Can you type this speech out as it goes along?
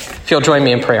If you'll join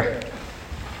me in prayer.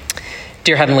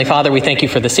 Dear Heavenly Father, we thank you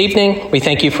for this evening. We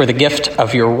thank you for the gift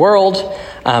of your world.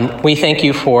 We thank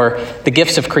you for the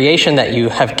gifts of creation that you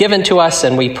have given to us,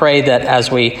 and we pray that as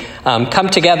we come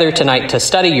together tonight to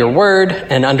study your word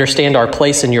and understand our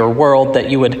place in your world, that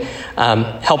you would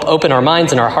help open our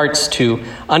minds and our hearts to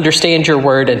understand your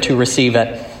word and to receive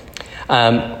it.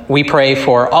 We pray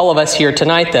for all of us here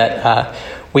tonight that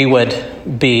we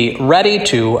would be ready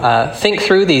to think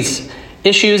through these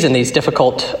issues and these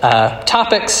difficult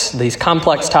topics, these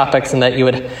complex topics, and that you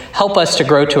would help us to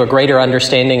grow to a greater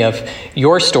understanding of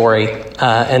your story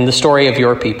and the story of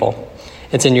your people.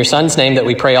 It's in your Son's name that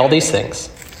we pray all these things.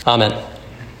 Amen.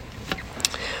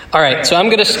 All right, so I'm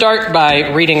going to start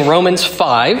by reading Romans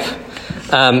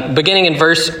 5, beginning in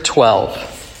verse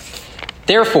 12.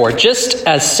 Therefore, just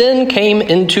as sin came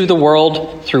into the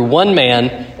world through one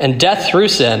man, and death through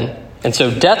sin, and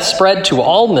so death spread to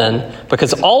all men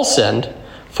because all sinned,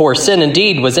 for sin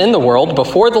indeed was in the world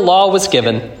before the law was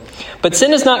given. But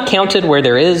sin is not counted where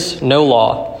there is no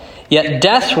law. Yet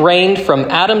death reigned from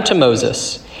Adam to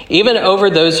Moses, even over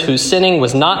those whose sinning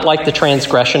was not like the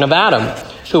transgression of Adam,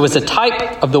 who was a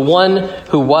type of the one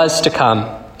who was to come.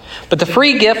 But the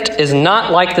free gift is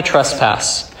not like the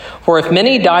trespass. For if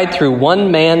many died through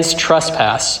one man's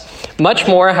trespass, much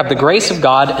more have the grace of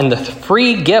God and the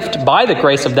free gift by the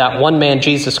grace of that one man,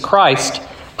 Jesus Christ,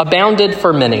 abounded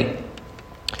for many.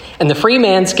 And the free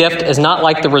man's gift is not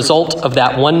like the result of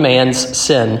that one man's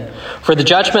sin. For the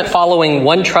judgment following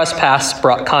one trespass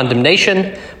brought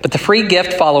condemnation, but the free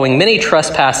gift following many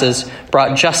trespasses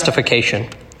brought justification.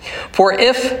 For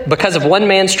if, because of one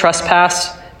man's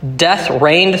trespass, death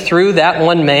reigned through that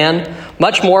one man,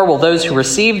 much more will those who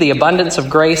receive the abundance of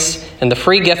grace and the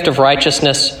free gift of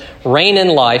righteousness reign in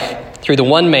life through the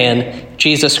one man,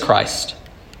 Jesus Christ.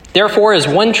 Therefore, as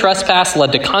one trespass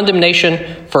led to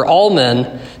condemnation for all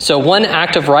men, so one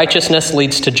act of righteousness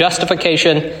leads to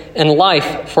justification and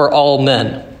life for all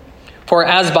men. For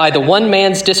as by the one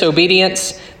man's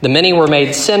disobedience the many were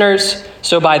made sinners,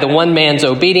 so by the one man's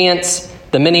obedience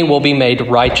the many will be made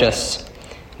righteous.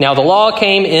 Now the law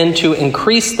came in to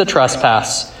increase the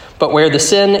trespass, but where the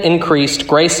sin increased,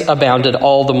 grace abounded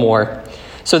all the more.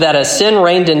 So that as sin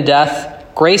reigned in death,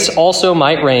 grace also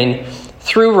might reign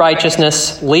through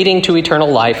righteousness, leading to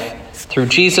eternal life, through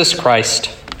Jesus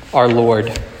Christ our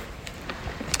Lord.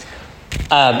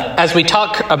 As we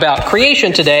talk about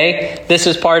creation today, this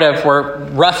is part of, we're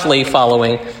roughly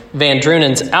following Van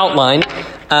Druenen's outline.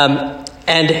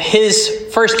 And his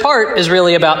first part is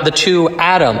really about the two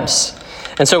Adams.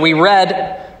 And so we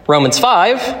read Romans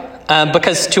 5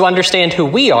 because to understand who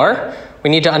we are, we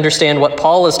need to understand what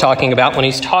Paul is talking about when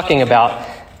he's talking about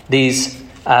these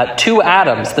two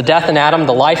Adams, the death in Adam,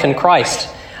 the life in Christ.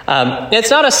 It's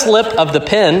not a slip of the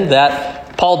pen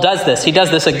that Paul does this. He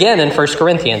does this again in 1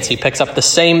 Corinthians. He picks up the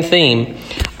same theme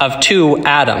of two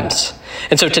Adams.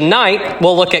 And so tonight,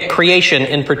 we'll look at creation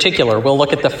in particular. We'll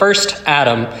look at the first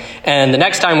Adam. And the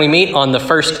next time we meet on the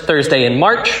first Thursday in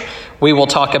March, we will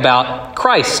talk about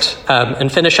Christ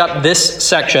and finish up this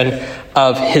section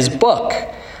of his book.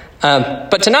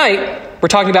 But tonight, we're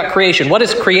talking about creation. What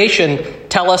does creation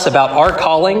tell us about our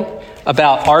calling,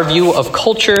 about our view of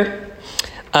culture,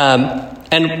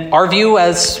 and our view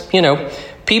as,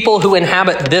 people who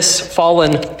inhabit this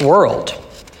fallen world?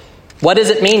 What does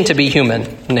it mean to be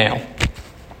human now?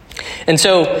 And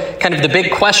so kind of the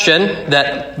big question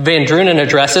that Van Druenen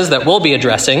addresses, that we'll be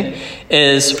addressing,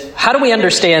 is how do we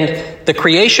understand the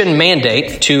creation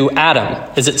mandate to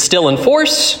Adam? Is it still in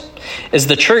force? Is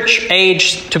the church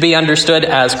age to be understood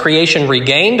as creation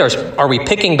regained? Or are we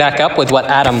picking back up with what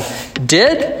Adam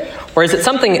did? Or is it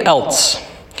something else?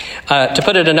 To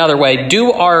put it another way,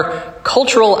 do our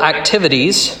cultural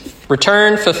activities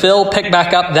return, fulfill, pick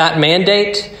back up that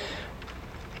mandate?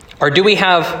 Or do we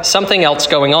have something else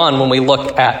going on when we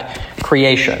look at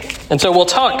creation? And so we'll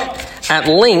talk at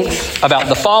length about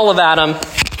the fall of Adam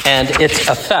and its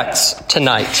effects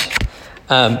tonight.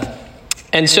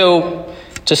 And so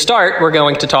to start, we're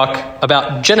going to talk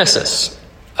about Genesis.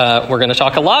 We're going to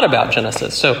talk a lot about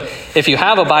Genesis. So if you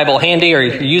have a Bible handy or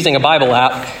you're using a Bible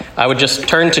app, I would just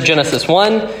turn to Genesis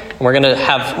 1. And we're going to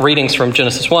have readings from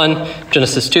Genesis 1,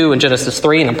 Genesis 2, and Genesis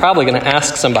 3. And I'm probably going to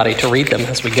ask somebody to read them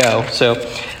as we go. So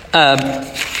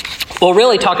we'll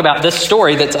really talk about this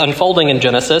story that's unfolding in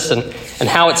Genesis and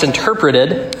how it's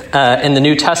interpreted in the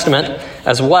New Testament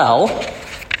as well.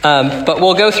 But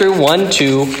we'll go through 1,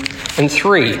 2, and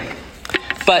 3.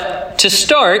 But to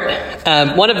start,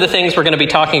 one of the things we're going to be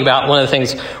talking about, one of the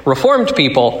things Reformed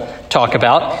people talk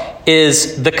about,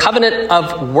 is the covenant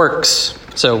of works.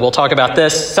 So we'll talk about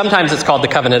this. Sometimes it's called the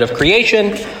covenant of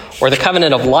creation or the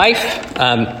covenant of life.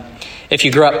 If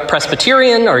you grew up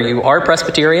Presbyterian or you are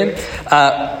Presbyterian,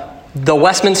 the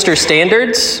Westminster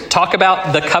Standards talk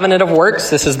about the covenant of works.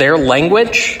 This is their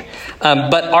language.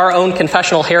 But our own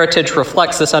confessional heritage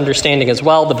reflects this understanding as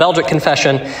well. The Belgic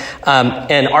Confession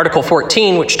in Article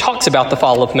 14, which talks about the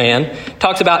fall of man,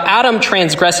 talks about Adam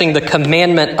transgressing the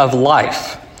commandment of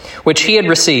life, which he had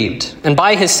received. And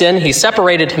by his sin, he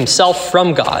separated himself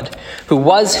from God, who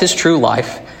was his true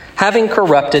life, having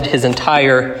corrupted his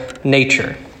entire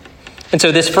nature. And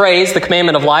so this phrase, the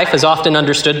commandment of life, is often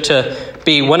understood to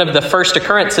be one of the first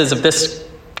occurrences of this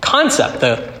concept,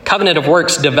 the covenant of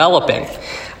works developing.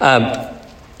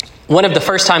 One of the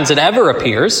first times it ever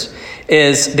appears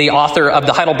is the author of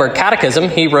the Heidelberg Catechism.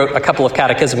 He wrote a couple of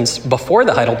catechisms before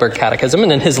the Heidelberg Catechism,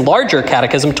 and in his larger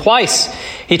catechism, twice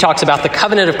he talks about the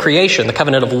covenant of creation, the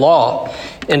covenant of law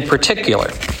in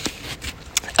particular.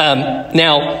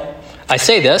 Now, I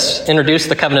say this, introduce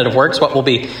the covenant of works, what we'll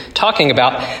be talking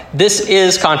about. This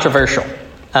is controversial.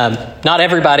 Not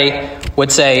everybody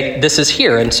would say this is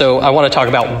here, and so I want to talk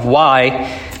about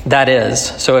why that is.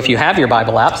 So if you have your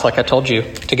Bible apps, like I told you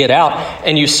to get out,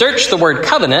 and you search the word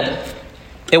covenant,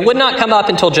 it would not come up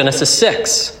until Genesis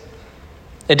 6.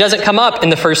 It doesn't come up in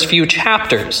the first few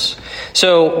chapters.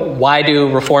 So why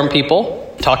do Reformed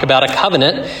people talk about a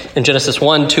covenant in Genesis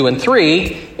 1, 2, and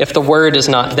 3 if the word is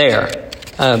not there?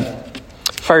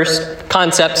 First,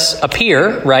 concepts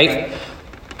appear, right,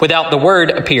 without the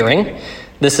word appearing.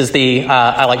 This is the,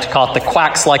 I like to call it the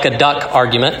quacks like a duck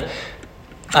argument.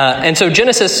 And so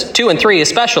Genesis 2 and 3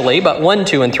 especially, but 1,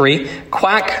 2, and 3,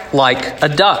 quack like a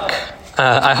duck.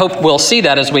 I hope we'll see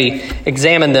that as we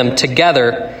examine them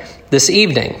together this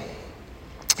evening.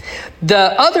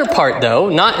 The other part,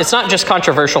 though, it's not just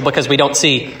controversial because we don't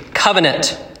see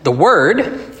covenant, the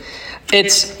word.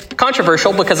 It's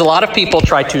controversial because a lot of people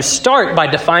try to start by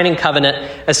defining covenant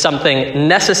as something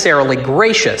necessarily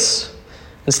gracious.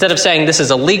 Instead of saying this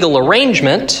is a legal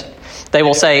arrangement, they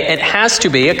will say it has to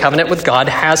be, a covenant with God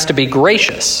has to be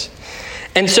gracious.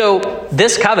 And so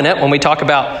this covenant, when we talk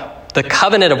about the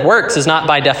covenant of works, is not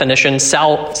by definition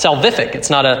salvific.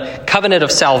 It's not a covenant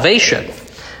of salvation.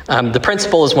 The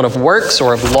principle is one of works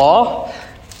or of law.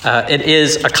 It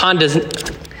is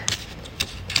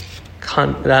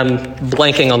I'm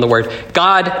blanking on the word.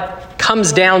 God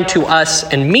comes down to us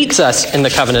and meets us in the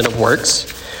covenant of works,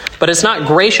 but it's not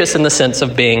gracious in the sense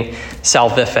of being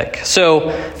salvific.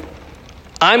 So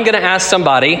I'm going to ask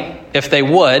somebody, if they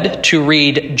would, to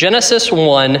read Genesis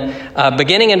 1,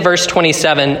 beginning in verse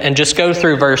 27, and just go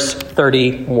through verse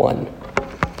 31.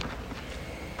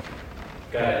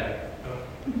 Go ahead.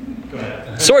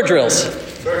 Sword drills.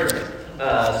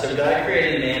 So God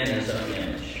created man in his own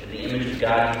image. In the image of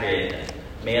God he created them.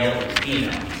 Male and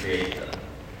female he created them.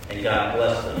 And God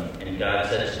blessed them. And God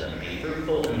said to them, be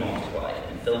fruitful and multiply,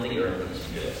 and fill the earth and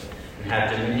subdue it, and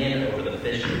have dominion over the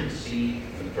fish of the sea,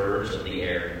 the birds of the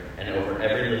air, and over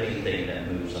every living thing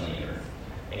that moves on the earth.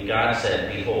 And God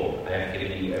said, behold, I have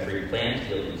given you every plant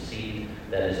yielding seed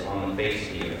that is on the face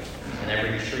of the earth, and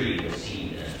every tree with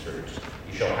seed in its fruit.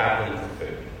 You shall have them for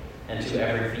food. And to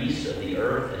every beast of the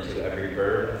earth, and to every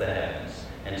bird of the heavens,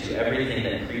 and to everything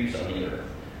that creeps on the earth,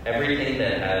 everything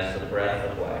that has the breath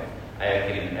of life, I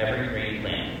have given every green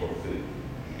plant for food.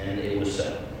 And it was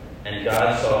so. And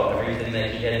God saw everything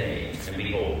that he had made, and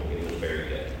behold, it was very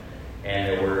good. And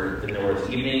there was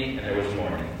evening, and there was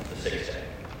morning, the sixth day.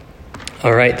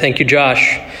 All right, thank you,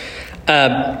 Josh.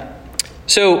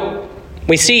 So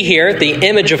we see here the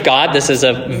image of God. This is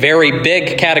a very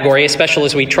big category, especially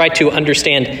as we try to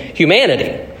understand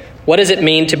humanity. What does it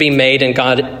mean to be made in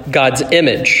God's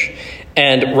image?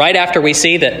 And right after we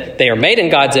see that they are made in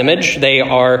God's image, they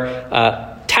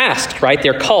are tasked, right?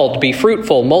 They're called, be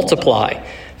fruitful, multiply,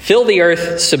 fill the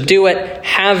earth, subdue it,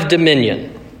 have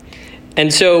dominion.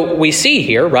 And so we see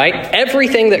here, right,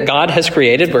 everything that God has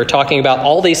created. We're talking about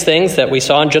all these things that we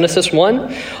saw in Genesis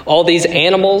 1, all these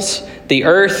animals, the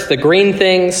earth, the green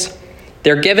things,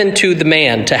 they're given to the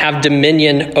man to have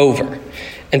dominion over.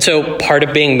 And so part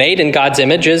of being made in God's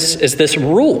image is this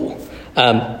rule.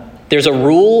 There's a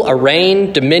rule, a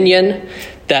reign, dominion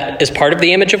that is part of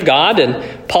the image of God.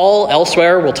 And Paul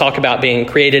elsewhere will talk about being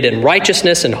created in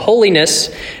righteousness and holiness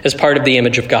as part of the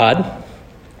image of God.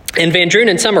 And Van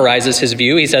Drunen summarizes his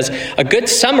view. He says, a good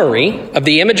summary of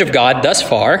the image of God thus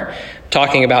far,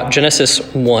 talking about Genesis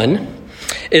 1,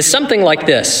 is something like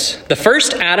this. The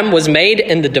first Adam was made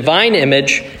in the divine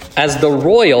image as the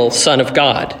royal Son of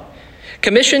God,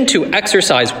 commissioned to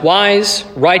exercise wise,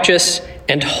 righteous,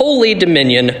 and holy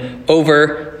dominion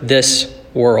over this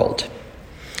world.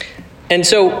 And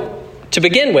so, to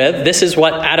begin with, this is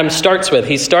what Adam starts with.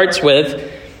 He starts with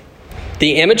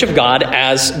the image of God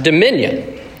as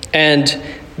dominion. And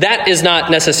that is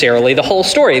not necessarily the whole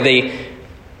story. The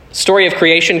story of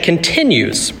creation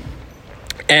continues.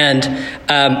 And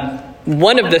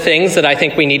one of the things that I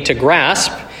think we need to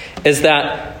grasp is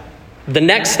that the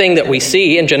next thing that we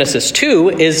see in Genesis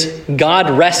 2 is God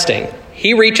resting.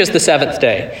 He reaches the seventh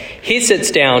day. He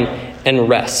sits down and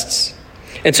rests.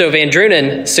 And so Van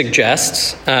Drunen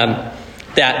suggests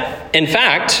that, in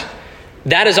fact,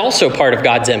 that is also part of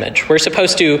God's image. We're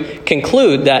supposed to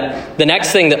conclude that the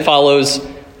next thing that follows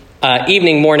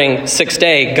evening, morning, sixth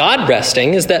day, God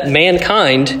resting, is that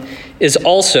mankind is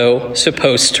also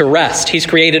supposed to rest. He's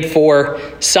created for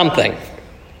something.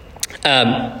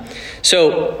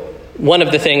 So one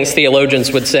of the things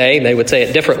theologians would say, they would say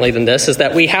it differently than this, is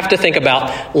that we have to think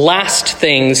about last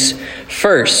things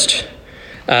first.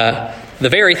 The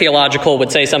very theological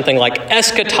would say something like,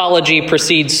 eschatology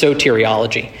precedes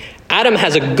soteriology. Adam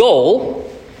has a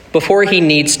goal before he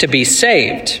needs to be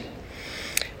saved.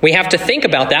 We have to think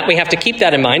about that. We have to keep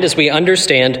that in mind as we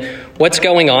understand what's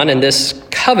going on in this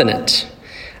covenant.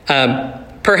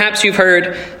 Perhaps you've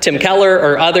heard Tim Keller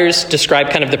or others describe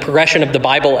kind of the progression of the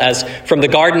Bible as from the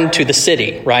garden to the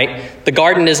city, right? The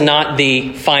garden is not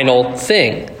the final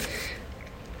thing.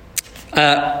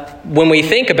 When we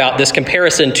think about this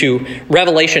comparison to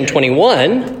Revelation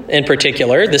 21 in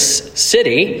particular, this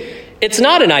city, it's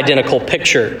not an identical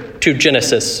picture to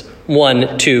Genesis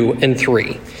 1, 2, and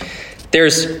 3.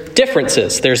 There's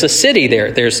differences. There's a city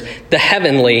there. There's the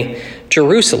heavenly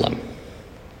Jerusalem.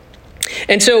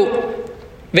 And so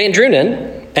Van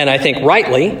Drunen, and I think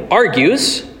rightly,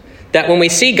 argues that when we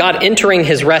see God entering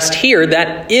his rest here,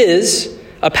 that is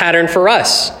a pattern for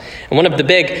us. And one of the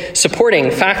big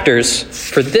supporting factors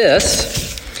for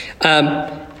this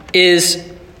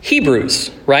is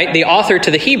Hebrews, right? The author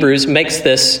to the Hebrews makes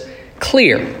this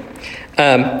clear,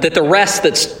 that the rest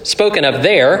that's spoken of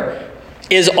there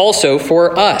is also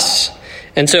for us.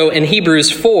 And so in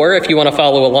Hebrews 4, if you want to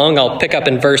follow along, I'll pick up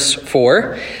in verse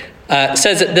 4.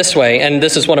 Says it this way, and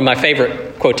this is one of my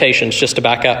favorite quotations just to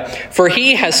back up. For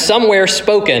he has somewhere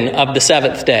spoken of the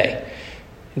seventh day.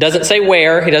 He doesn't say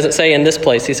where. He doesn't say in this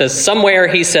place. He says somewhere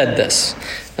he said this.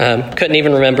 Couldn't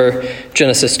even remember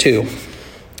Genesis 2.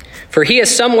 For he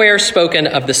has somewhere spoken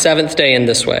of the seventh day in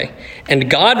this way. And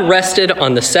God rested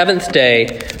on the seventh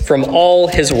day from all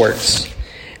his works.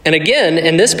 And again,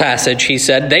 in this passage, he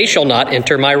said, they shall not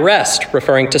enter my rest,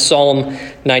 referring to Psalm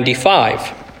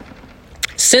 95.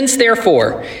 Since,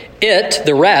 therefore,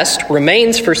 the rest,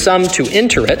 remains for some to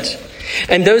enter it,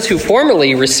 and those who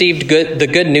formerly received the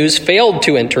good news failed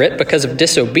to enter it because of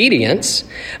disobedience,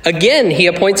 again he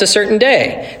appoints a certain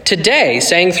day, today,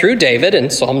 saying through David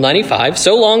in Psalm 95,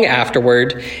 so long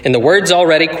afterward, in the words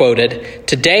already quoted,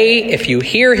 today, if you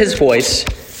hear his voice,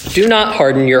 do not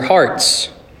harden your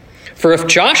hearts. For if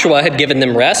Joshua had given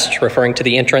them rest, referring to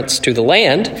the entrance to the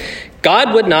land,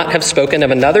 God would not have spoken of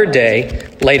another day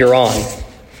later on.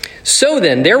 So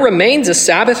then, there remains a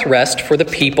Sabbath rest for the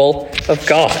people of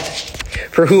God.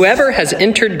 For whoever has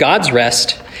entered God's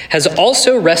rest has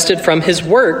also rested from his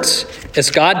works as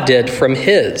God did from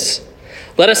his.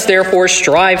 Let us therefore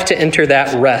strive to enter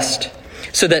that rest,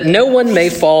 so that no one may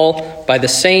fall by the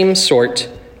same sort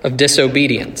of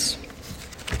disobedience.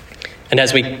 And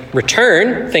as we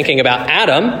return, thinking about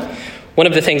Adam, one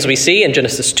of the things we see in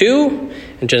Genesis 2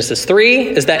 and Genesis 3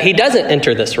 is that he doesn't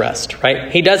enter this rest, right?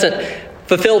 He doesn't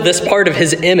fulfill this part of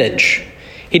his image.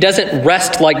 He doesn't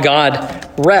rest like God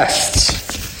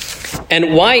rests.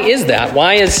 And why is that?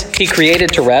 Why is he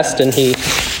created to rest and he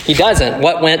doesn't?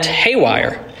 What went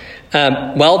haywire?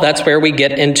 Well, that's where we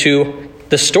get into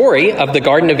the story of the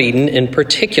Garden of Eden in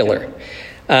particular.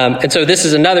 And so this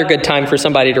is another good time for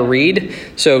somebody to read.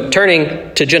 So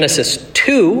turning to Genesis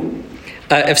 2,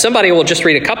 if somebody will just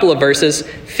read a couple of verses,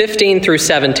 15 through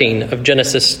 17 of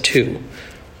Genesis 2.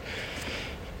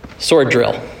 Sword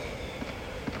drill.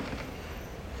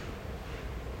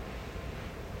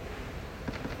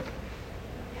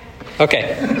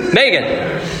 Okay. Megan.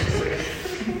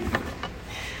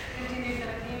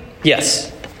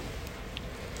 Yes.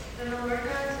 Then the Lord God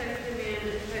took the man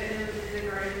and put him in the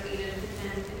Garden of Eden to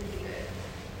tend and keep it.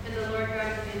 And the Lord God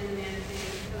commanded the man,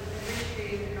 saying, of every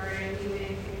tree of the garden you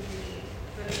may eat,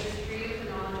 but of the tree of the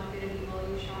knowledge of good and evil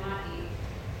you shall not eat,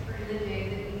 for in the day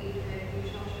that you eat of it you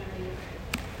shall surely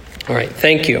die. All right,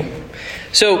 thank you.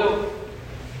 So,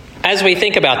 as we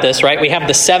think about this, right, we have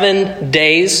the 7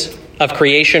 days of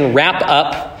creation wrap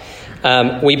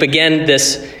up. We begin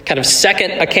this kind of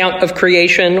second account of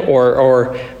creation,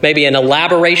 or maybe an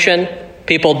elaboration.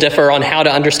 People differ on how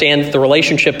to understand the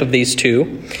relationship of these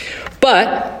two.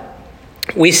 But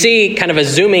we see kind of a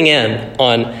zooming in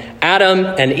on Adam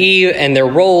and Eve and their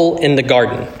role in the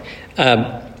garden.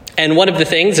 And one of the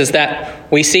things is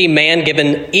that we see man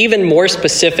given even more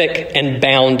specific and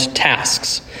bound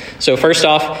tasks. So first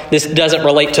off, this doesn't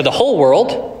relate to the whole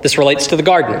world. This relates to the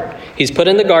garden. He's put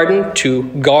in the garden to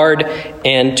guard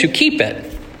and to keep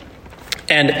it.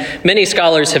 And many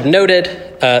scholars have noted,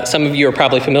 some of you are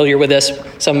probably familiar with this,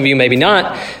 some of you maybe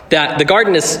not, that the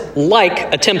garden is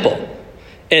like a temple.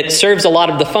 It serves a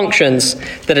lot of the functions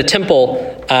that a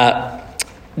temple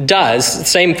does,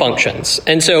 same functions.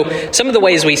 And so some of the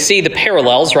ways we see the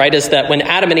parallels, right, is that when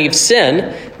Adam and Eve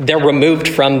sin, they're removed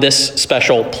from this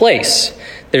special place.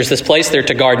 There's this place they're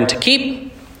to guard and to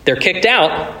keep. They're kicked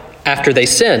out after they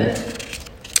sin.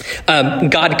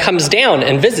 God comes down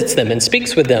and visits them and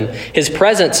speaks with them. His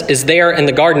presence is there in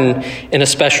the garden in a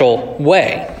special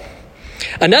way.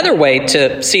 Another way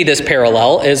to see this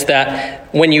parallel is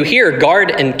that when you hear guard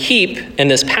and keep in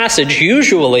this passage,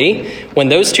 usually when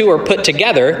those two are put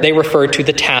together, they refer to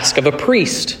the task of a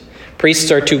priest.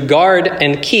 Priests are to guard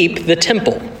and keep the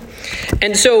temple.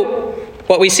 And so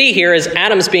what we see here is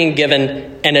Adam's being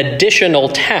given an additional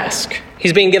task.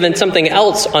 He's being given something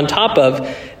else on top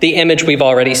of the image we've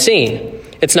already seen.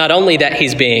 It's not only that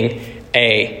he's being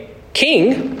a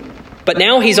king, but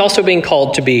now he's also being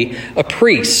called to be a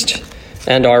priest.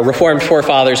 And our Reformed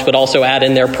forefathers would also add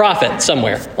in their prophet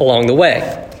somewhere along the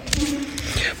way.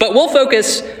 But we'll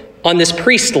focus on this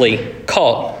priestly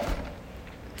call.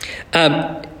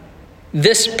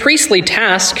 This priestly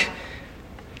task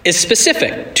is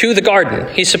specific to the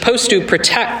garden. He's supposed to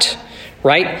protect,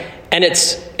 right? And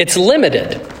it's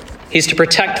limited. He's to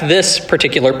protect this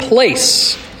particular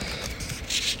place.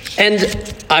 And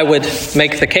I would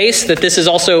make the case that this is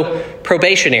also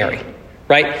probationary,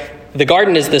 right? The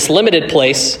garden is this limited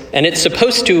place, and it's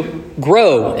supposed to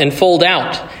grow and fold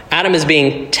out. Adam is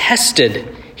being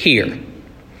tested here.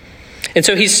 And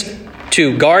so he's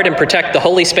to guard and protect the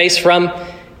holy space from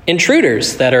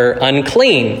intruders that are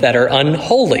unclean, that are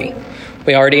unholy.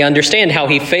 We already understand how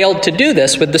he failed to do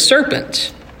this with the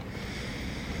serpent.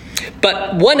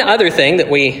 But one other thing that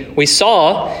we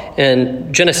saw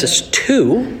in Genesis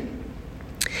 2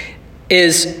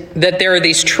 is that there are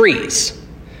these trees,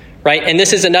 right? And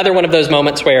this is another one of those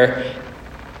moments where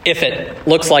if it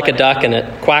looks like a duck and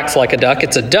it quacks like a duck,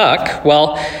 it's a duck.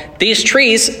 Well, these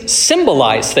trees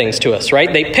symbolize things to us,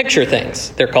 right? They picture things.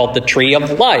 They're called the tree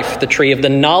of life, the tree of the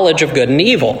knowledge of good and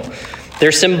evil.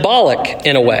 They're symbolic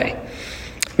in a way.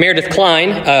 Meredith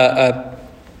Kline, a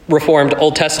Reformed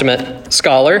Old Testament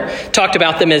scholar, talked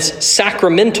about them as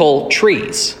sacramental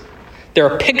trees. They're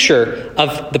a picture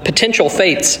of the potential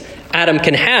fates Adam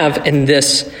can have in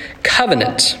this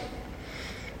covenant.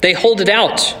 They hold it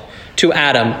out to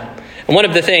Adam. And one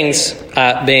of the things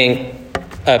being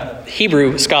a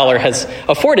Hebrew scholar has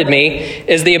afforded me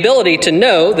is the ability to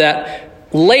know that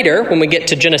later, when we get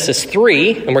to Genesis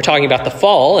 3, and we're talking about the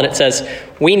fall, and it says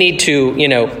we need to,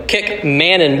 kick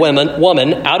man and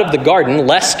woman out of the garden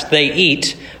lest they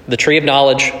eat the tree of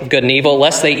knowledge of good and evil,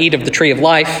 lest they eat of the tree of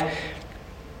life.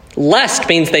 Lest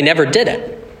means they never did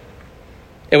it.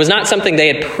 It was not something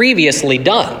they had previously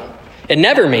done. It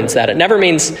never means that. It never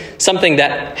means something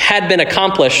that had been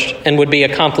accomplished and would be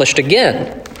accomplished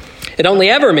again. It only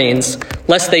ever means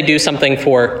lest they do something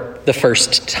for the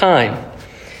first time.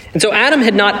 And so Adam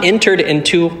had not entered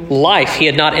into life. He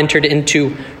had not entered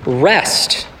into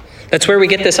rest. That's where we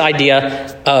get this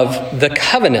idea of the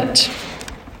covenant.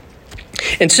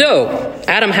 And so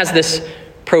Adam has this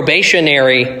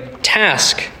probationary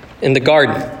task in the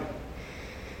garden.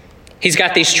 He's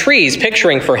got these trees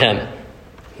picturing for him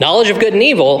knowledge of good and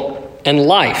evil and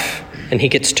life, and he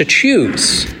gets to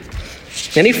choose.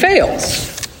 And he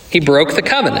fails. He broke the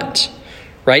covenant,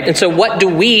 right? And so what do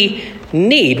we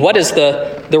need? What is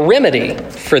the remedy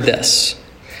for this?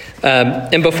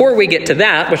 And before we get to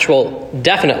that, which we'll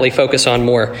definitely focus on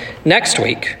more next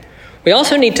week, we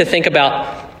also need to think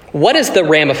about what is the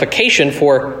ramification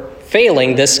for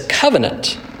failing this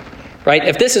covenant, right?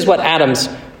 If this is what Adam's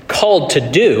called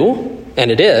to do, and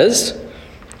it is,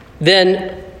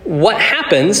 then what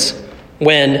happens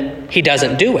when he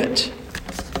doesn't do it?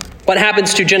 What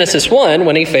happens to Genesis 1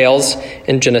 when he fails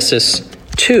in Genesis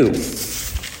 2?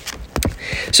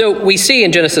 So we see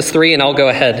in Genesis 3, and I'll go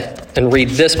ahead and read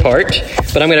this part,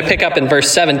 but I'm going to pick up in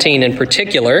verse 17 in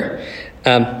particular,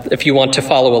 if you want to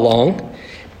follow along.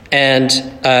 And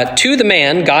to the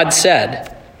man, God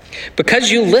said,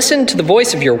 "Because you listened to the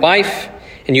voice of your wife,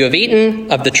 and you have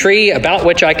eaten of the tree about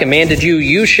which I commanded you,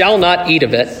 you shall not eat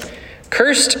of it.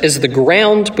 Cursed is the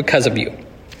ground because of you.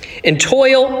 In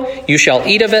toil you shall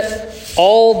eat of it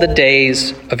all the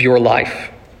days of your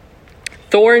life.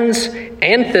 Thorns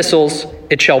and thistles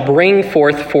it shall bring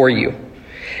forth for you,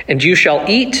 and you shall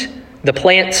eat the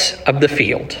plants of the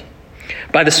field.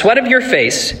 By the sweat of your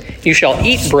face you shall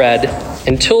eat bread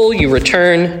until you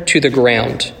return to the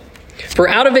ground. For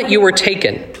out of it you were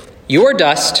taken. You are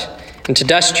dust, and to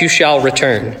dust you shall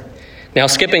return. Now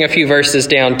skipping a few verses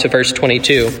down to verse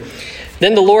 22.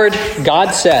 Then the Lord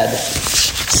God said,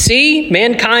 See,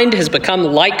 mankind has become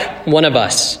like one of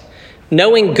us,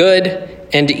 knowing good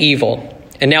and evil.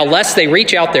 And now lest they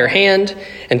reach out their hand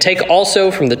and take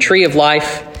also from the tree of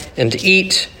life and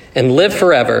eat and live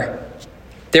forever.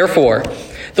 Therefore,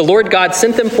 the Lord God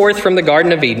sent them forth from the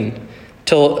Garden of Eden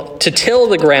to till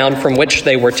the ground from which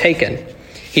they were taken.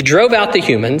 He drove out the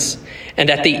humans, and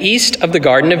at the east of the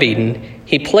Garden of Eden,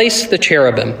 he placed the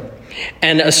cherubim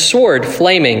and a sword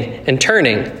flaming and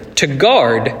turning to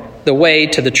guard the way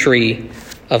to the tree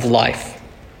of life.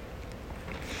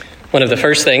 One of the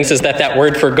first things is that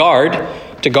word for guard,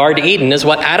 to guard Eden, is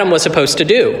what Adam was supposed to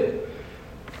do.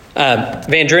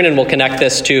 Van Drunen will connect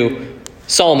this to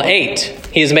Psalm 8.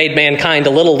 He has made mankind a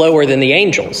little lower than the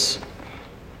angels.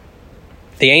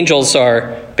 The angels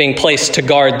are being placed to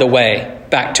guard the way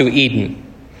back to Eden.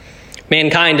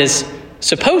 Mankind is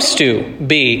supposed to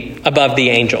be above the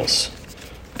angels,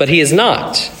 but he is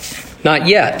not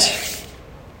yet.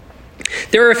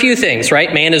 There are a few things,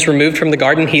 right? Man is removed from the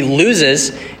garden. He loses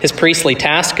his priestly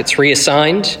task. It's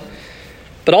reassigned.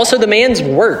 But also the man's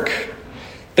work.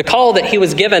 The call that he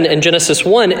was given in Genesis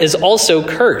 1 is also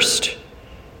cursed.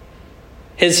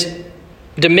 His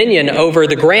dominion over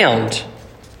the ground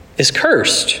is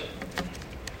cursed.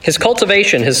 His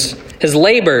cultivation, his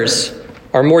labors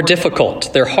are more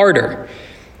difficult. They're harder.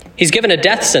 He's given a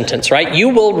death sentence, right? You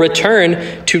will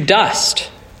return to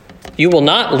dust. You will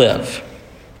not live.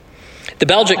 The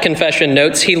Belgic Confession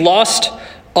notes he lost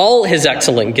all his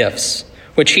excellent gifts,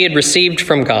 which he had received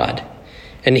from God,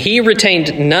 and he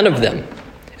retained none of them,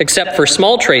 except for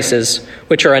small traces,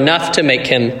 which are enough to make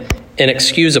him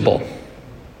inexcusable.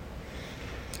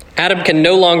 Adam can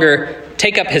no longer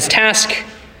take up his task.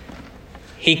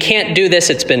 He can't do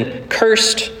this. It's been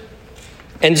cursed.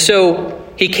 And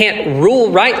so he can't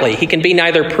rule rightly. He can be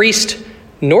neither priest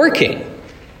nor king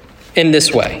in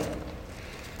this way.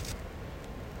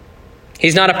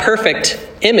 He's not a perfect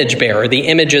image bearer. The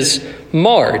image is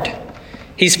marred.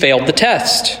 He's failed the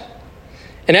test.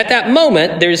 And at that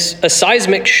moment, there's a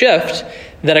seismic shift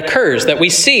that occurs that we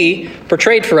see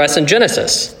portrayed for us in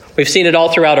Genesis. We've seen it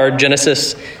all throughout our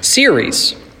Genesis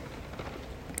series.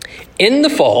 In the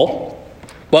fall,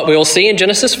 what we will see in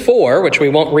Genesis 4, which we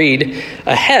won't read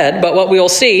ahead, but what we will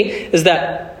see is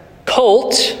that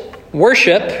cult,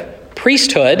 worship,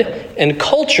 priesthood, and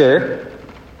culture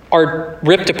are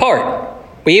ripped apart.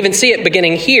 We even see it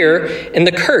beginning here in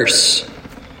the curse.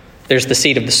 There's the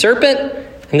seed of the serpent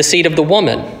and the seed of the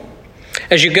woman.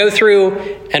 As you go through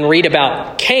and read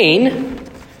about Cain,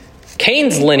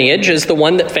 Cain's lineage is the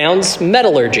one that founds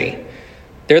metallurgy.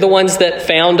 They're the ones that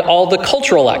found all the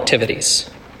cultural activities.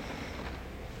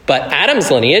 But Adam's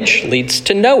lineage leads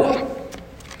to Noah.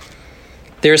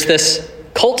 There's this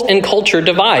cult and culture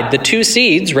divide. The two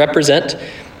seeds represent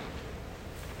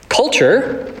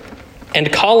culture and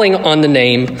calling on the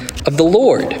name of the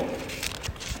Lord.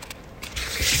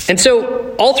 And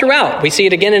so all throughout, we see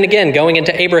it again and again going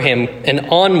into Abraham and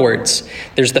onwards.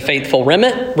 There's the faithful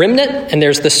remnant, and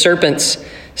there's the serpent's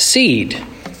seed.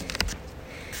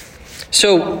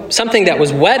 So something that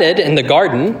was wedded in the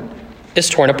garden is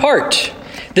torn apart.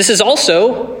 This is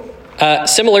also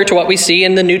similar to what we see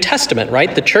in the New Testament,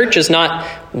 right? The church is not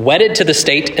wedded to the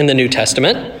state in the New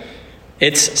Testament.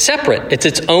 It's separate. It's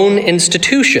its own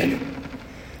institution.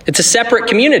 It's a separate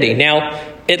community. Now,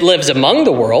 it lives among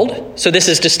the world. So this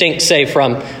is distinct, say,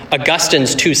 from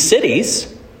Augustine's two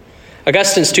cities.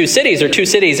 Augustine's two cities are two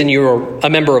cities and you're a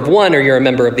member of one or you're a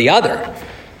member of the other.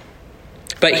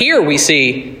 But here we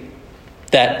see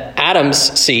that Adam's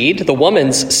seed, the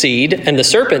woman's seed, and the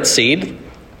serpent's seed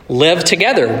live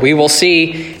together. We will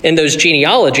see in those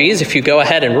genealogies, if you go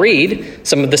ahead and read,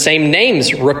 some of the same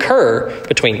names recur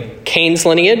between Cain's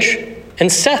lineage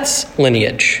and Seth's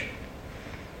lineage.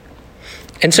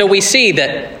 And so we see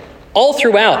that all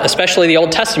throughout, especially the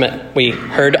Old Testament, we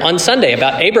heard on Sunday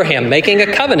about Abraham making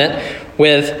a covenant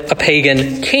with a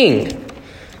pagan king.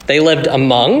 They lived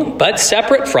among, but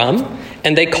separate from,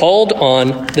 and they called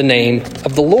on the name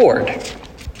of the Lord.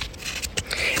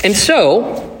 And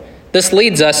so this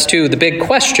leads us to the big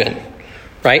question,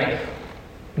 right?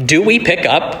 Do we pick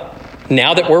up,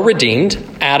 now that we're redeemed,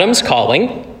 Adam's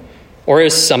calling, or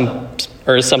is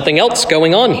something else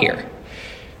going on here?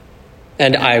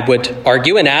 And I would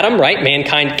argue in Adam, right,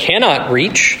 mankind cannot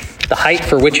reach the height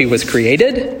for which he was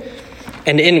created.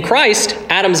 And in Christ,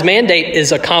 Adam's mandate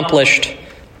is accomplished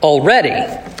already.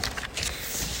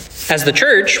 As the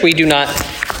church, we do not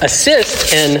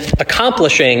assist in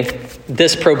accomplishing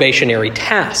this probationary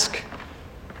task.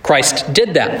 Christ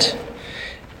did that.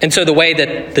 And so the way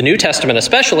that the New Testament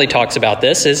especially talks about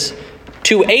this is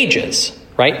 2 ages,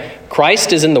 right?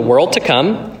 Christ is in the world to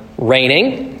come,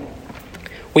 reigning.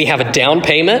 We have a down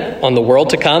payment on the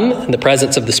world to come in the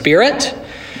presence of the Spirit.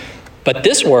 But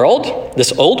this world,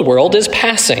 this old world, is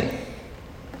passing.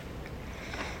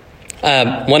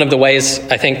 One of the ways,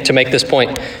 I think, to make this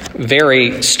point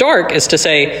very stark is to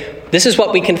say, this is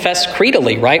what we confess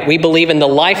creedally, right? We believe in the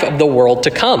life of the world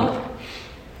to come,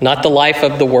 not the life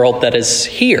of the world that is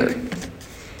here.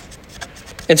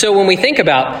 And so when we think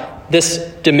about this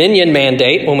dominion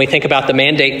mandate, when we think about the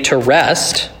mandate to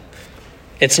rest,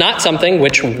 it's not something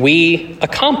which we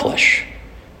accomplish.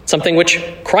 It's something which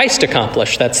Christ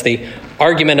accomplished. That's the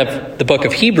argument of the book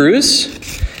of Hebrews.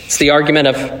 It's the argument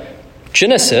of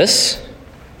Genesis.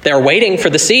 They're waiting for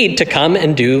the seed to come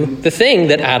and do the thing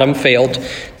that Adam failed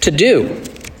to do.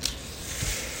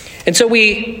 And so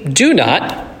we do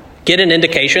not get an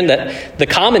indication that the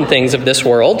common things of this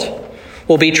world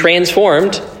will be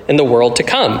transformed in the world to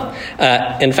come.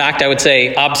 In fact, I would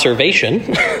say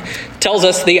observation tells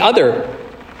us the other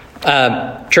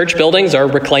church buildings are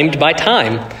reclaimed by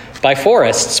time, by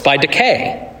forests, by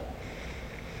decay.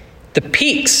 The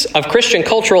peaks of Christian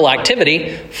cultural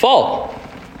activity fall.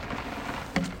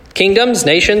 Kingdoms,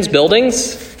 nations,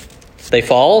 buildings, they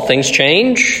fall, things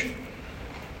change.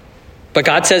 But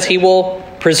God says he will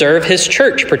preserve his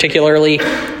church, particularly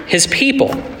his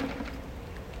people.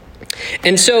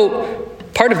 And so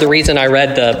part of the reason I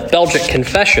read the Belgic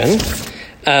Confession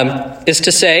is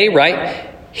to say,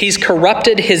 right, he's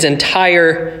corrupted his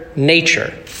entire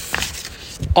nature.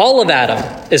 All of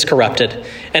Adam is corrupted.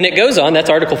 And it goes on, that's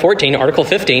Article 14. Article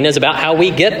 15 is about how we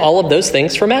get all of those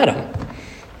things from Adam.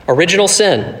 Original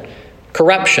sin,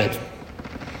 corruption.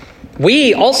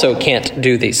 We also can't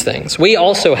do these things. We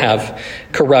also have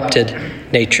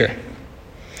corrupted nature.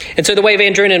 And so the way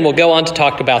Van Drunen will go on to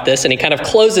talk about this, and he kind of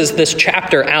closes this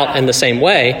chapter out in the same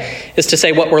way, is to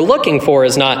say what we're looking for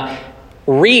is not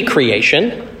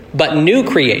recreation, but new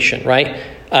creation, right?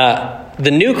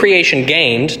 The new creation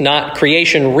gained, not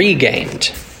creation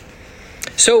regained.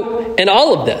 So in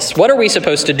all of this, what are we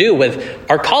supposed to do with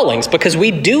our callings? Because we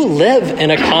do live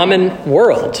in a common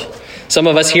world. Some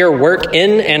of us here work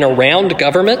in and around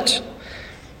government.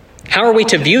 How are we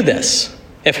to view this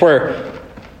if we're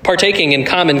partaking in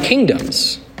common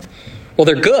kingdoms? Well,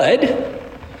 they're good.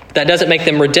 That doesn't make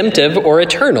them redemptive or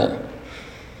eternal.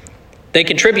 They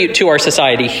contribute to our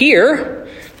society here.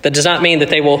 That does not mean that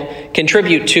they will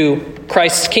contribute to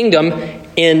Christ's kingdom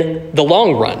in the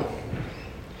long run.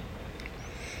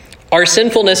 Our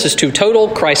sinfulness is too total.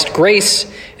 Christ's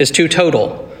grace is too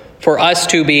total for us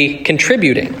to be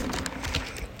contributing.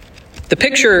 The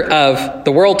picture of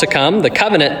the world to come, the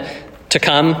covenant to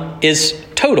come, is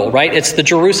total, right? It's the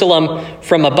Jerusalem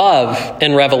from above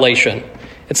in Revelation.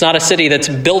 It's not a city that's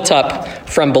built up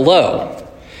from below.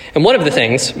 And one of the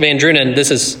things Van Drunen,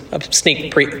 this is a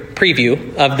sneak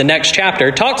preview of the next chapter,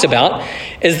 talks about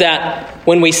is that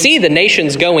when we see the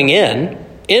nations going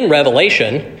in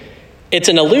Revelation, it's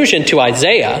an allusion to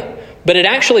Isaiah, but it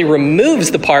actually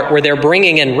removes the part where they're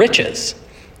bringing in riches.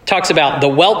 It talks about the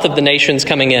wealth of the nations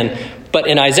coming in, but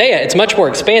in Isaiah, it's much more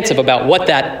expansive about what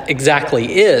that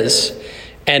exactly is.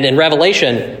 And in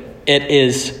Revelation, it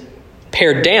is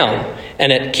pared down,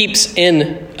 and it keeps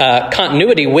in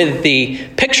continuity with the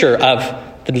picture of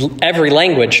every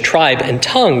language, tribe, and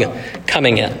tongue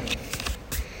coming in.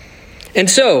 And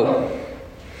so,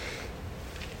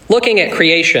 looking at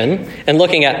creation and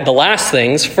looking at the last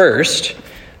things first,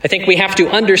 I think we have to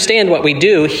understand what we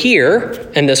do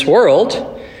here in this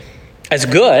world as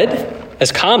good,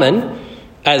 as common,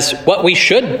 as what we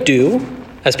should do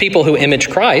as people who image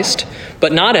Christ,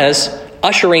 but not as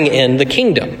ushering in the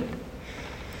kingdom.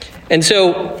 And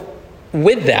so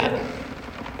with that,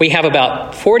 we have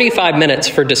about 45 minutes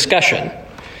for discussion.